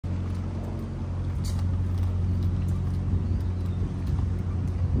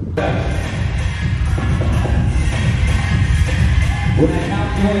When I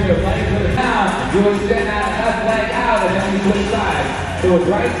count to your leg to the down, you extend that left leg out and then you switch sides. So it's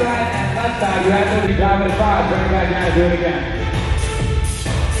right side and left side. You have to be driving the 5, bring it back down and do it again.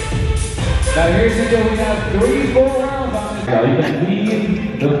 Now here's the deal, we have 3-4 rounds on this. Now you can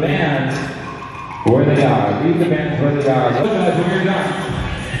leave the bands where they are. Leave the bands where they are. So guys, when you're done.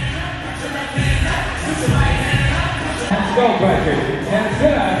 Skull pressure. And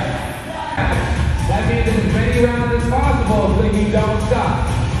good. That means as many rounds as possible so you don't stop.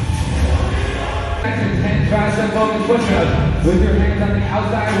 10 tricep focus push-ups with your hands on the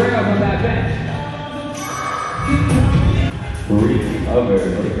outside rails of that bench. Recover,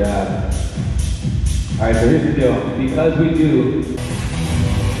 good job. Alright, so here's the deal. Because we do,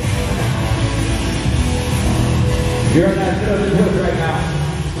 you're on that sit-up and push right now.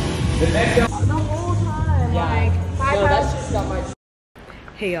 The next time. The whole time, like 5 no, that's just not my.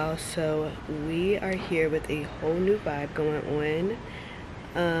 Hey y'all, so we are here with a whole new vibe going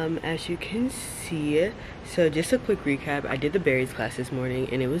on, as you can see. So just a quick recap, I did the berries class this morning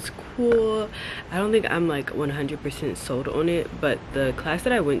and it was cool. I don't think I'm like 100% sold on it, but the class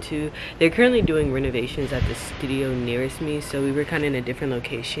that I went to, they're currently doing renovations at the studio nearest me, so we were kind of in a different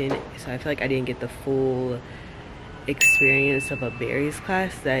location, so I feel like I didn't get the full experience of a berries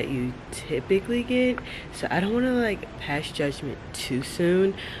class that you typically get, so I don't want to like pass judgment too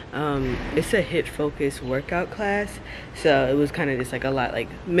soon. It's a hip focused workout class, so it was kind of just like a lot like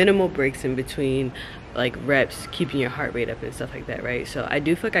minimal breaks in between like reps, keeping your heart rate up and stuff like that, right? So I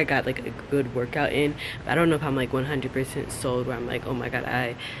do feel like I got like a good workout in, but I don't know if I'm like 100% sold where I'm like, oh my god,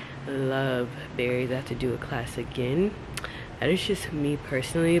 I love berries, I have to do a class again. That is just me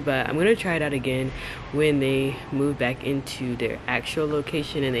personally, but I'm gonna try it out again when they move back into their actual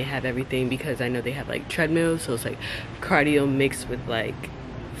location and they have everything, because I know they have like treadmills, so it's like cardio mixed with like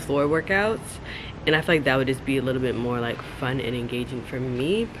floor workouts, and I feel like that would just be a little bit more like fun and engaging for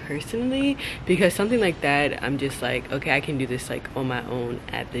me personally, because something like that I'm just like, okay, I can do this like on my own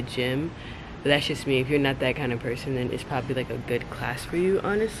at the gym. But that's just me. If you're not that kind of person, then it's probably like a good class for you,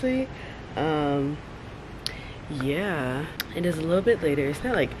 honestly. Yeah, it is a little bit later. It's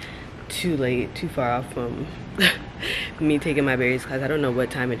not like too late, too far off from me taking my berries class. I don't know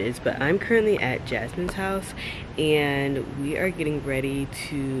what time it is, but I'm currently at Jasmine's house and we are getting ready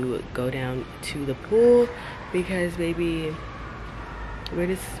to go down to the pool because baby, we're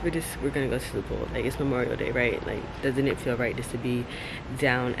gonna go to the pool. Like, it's Memorial Day, right? Like, doesn't it feel right just to be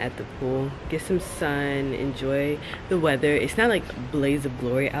down at the pool, get some sun, enjoy the weather? It's not like blaze of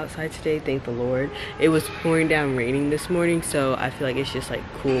glory outside today, thank the Lord. It was pouring down raining this morning, so I feel like it's just like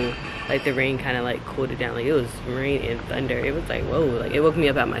cool. Like the rain kind of like cooled it down. Like, it was rain and thunder. It was like, whoa, like it woke me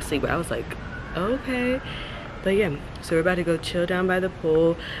up out of my sleep, but I was like, okay. But yeah, so we're about to go chill down by the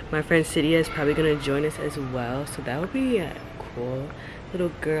pool. My friend Cydia is probably gonna join us as well, so that would be cool.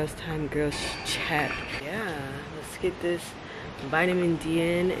 Little girls time, girls chat. Yeah, let's get this vitamin D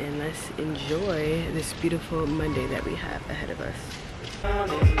in and let's enjoy this beautiful Monday that we have ahead of us.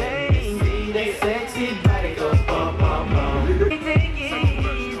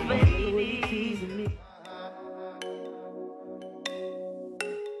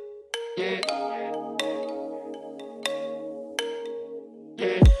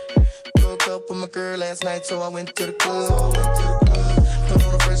 Woke up with my girl last night, so I went to the club. Put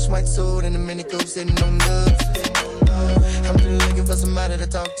on a fresh white suit and a mini coupe sitting on nuts. I'm just looking for somebody to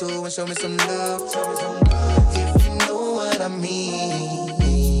talk to and show me some love. If you know what I mean.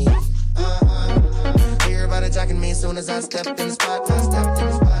 Everybody jocking me as soon as I step in the spot.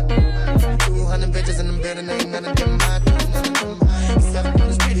 200 bitches in the bed and ain't none of them hot. Except for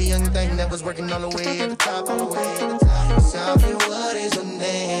this pretty young thing that was working all the way at the top. Tell me, what is her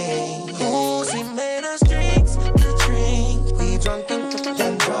name? Oh, she made us drinks to drink. We drunk and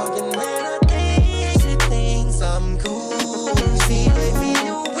drunk and I think she thinks I'm cool. She gave me a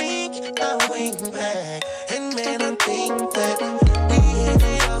wink, I wink back. And man, I think that we hit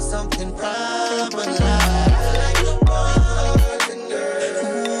it on something proper like the bartender.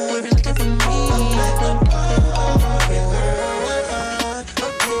 Ooh, if you're looking for me, I'm like the bartender.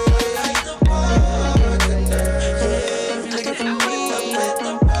 Okay, like the bartender. Yeah, if you're looking for me, I'm like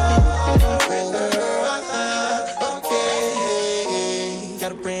the bartender. Okay,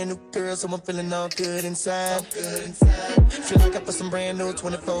 got a brand new girl, so I'm feeling all good inside. Feel like I put some brand new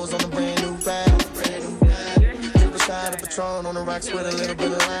 24s on a brand new ride. Little shot of Patron on the rocks with a little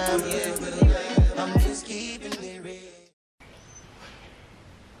bit of lime. I'm just keeping it real.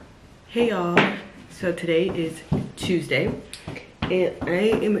 Hey y'all, so today is Tuesday And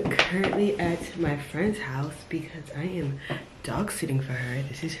I am currently at my friend's house because I am dog sitting for her.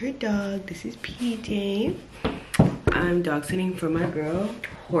 This is her dog. This is PJ. I'm dog sitting for my girl,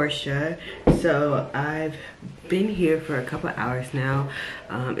 Portia. So I've been here for a couple hours now.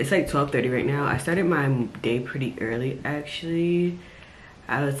 It's like 12:30 right now. I started my day pretty early, actually.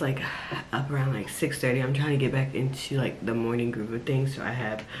 I was like up around like 6:30. I'm trying to get back into like the morning groove of things so I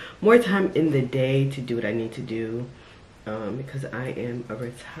have more time in the day to do what I need to do, because I am a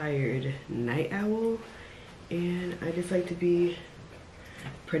retired night owl and I just like to be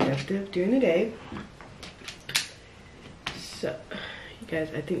productive during the day. So you guys,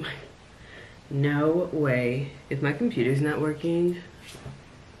 I think no way, if my computer's not working,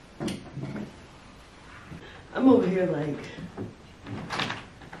 I'm over here like,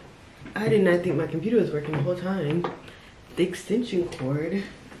 I did not think my computer was working the whole time. The extension cord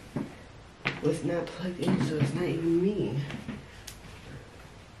was not plugged in, so it's not even me.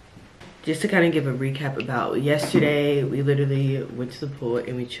 Just to kind of give a recap about yesterday, we literally went to the pool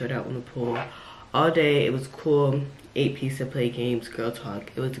and we chilled out on the pool all day. It was cool. Ate pizza, played games, girl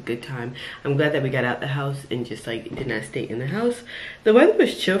talk. It was a good time. I'm glad that we got out the house and just like did not stay in the house. The weather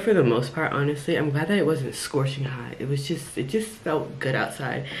was chill for the most part, honestly. I'm glad that it wasn't scorching hot. It just felt good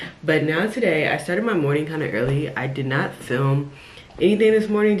outside. But now today, I started my morning kind of early. I did not film anything this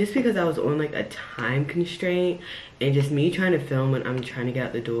morning just because I was on like a time constraint, and just me trying to film when I'm trying to get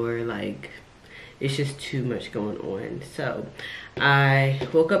out the door, like it's just too much going on. So I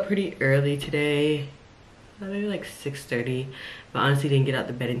woke up pretty early today, maybe like 6:30, but honestly didn't get out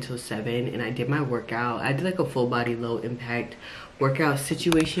the bed until 7, and I did my workout. I did like a full body low impact workout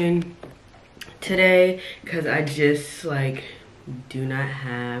situation today because I just like do not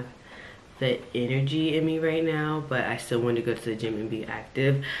have the energy in me right now, but I still want to go to the gym and be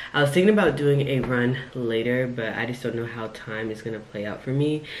active. I was thinking about doing a run later, but I just don't know how time is gonna play out for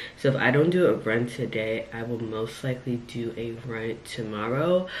me. So if I don't do a run today, I will most likely do a run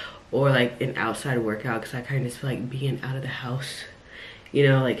tomorrow, or like an outside workout, because I kind of just feel like being out of the house, you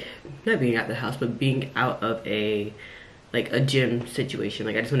know, like not being out of the house, but being out of a like a gym situation.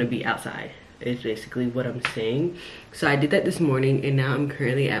 Like I just want to be outside is basically what I'm saying. So I did that this morning, and now I'm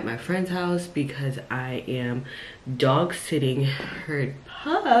currently at my friend's house because I am dog sitting her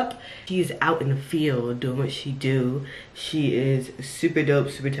pup. She's out in the field doing what she do. She is super dope,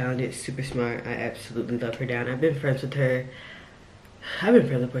 super talented, super smart. I absolutely love her down. I've been friends with her. I've been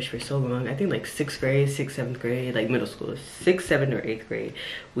friends with Portia for so long. I think like 6th grade, 6th, 7th grade, like middle school, 6th, 7th, or 8th grade.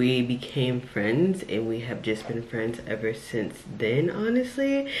 We became friends, and we have just been friends ever since then,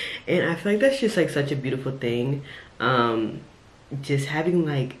 honestly. And I feel like that's just like such a beautiful thing. Just having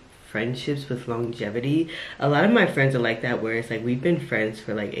like friendships with longevity. A lot of my friends are like that, where it's like we've been friends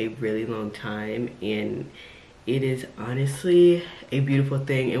for like a really long time, and it is honestly a beautiful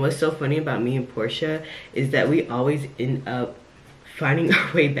thing. And what's so funny about me and Portia is that we always end up finding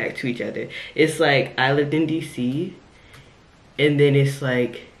our way back to each other. It's like I lived in DC, and then it's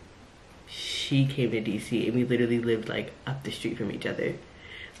like she came to DC, and we literally lived like up the street from each other.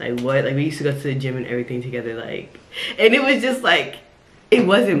 Like what? Like we used to go to the gym and everything together, like, and it was just like, it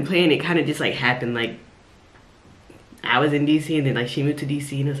wasn't planned. It kind of just like happened. Like I was in DC, and then like she moved to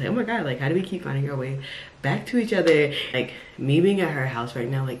DC, and I was like, oh my god, like how do we keep finding our way back to each other? Like me being at her house right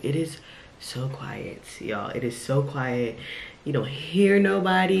now, like it is so quiet, y'all. It is so quiet. You don't hear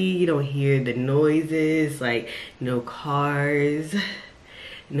nobody, you don't hear the noises, like no cars,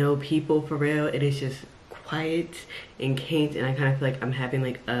 no people, for real. It is just quiet and quaint, and I kind of feel like I'm having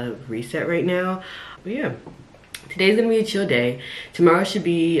like a reset right now. But yeah, today's gonna be a chill day. Tomorrow should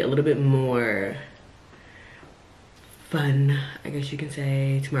be a little bit more fun, I guess you can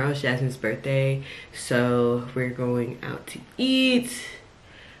say. Tomorrow's Jasmine's birthday, so we're going out to eat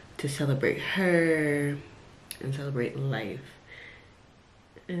to celebrate her and celebrate life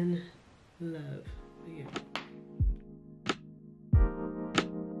and love. Yeah.